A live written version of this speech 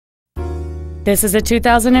This is a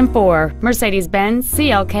 2004 Mercedes-Benz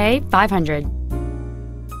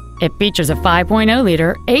CLK500. It features a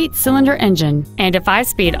 5.0-liter 8-cylinder engine and a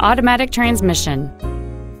 5-speed automatic transmission.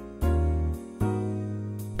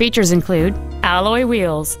 Features include alloy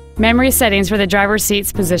wheels, memory settings for the driver's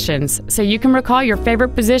seat's positions so you can recall your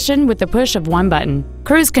favorite position with the push of one button,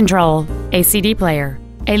 cruise control, a CD player,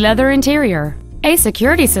 a leather interior, a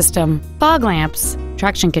security system, fog lamps,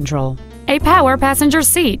 traction control, a power passenger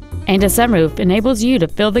seat, and a sunroof enables you to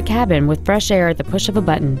fill the cabin with fresh air at the push of a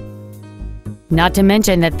button. Not to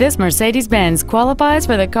mention that this Mercedes-Benz qualifies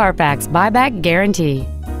for the Carfax buyback guarantee.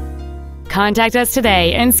 Contact us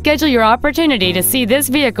today and schedule your opportunity to see this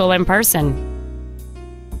vehicle in person.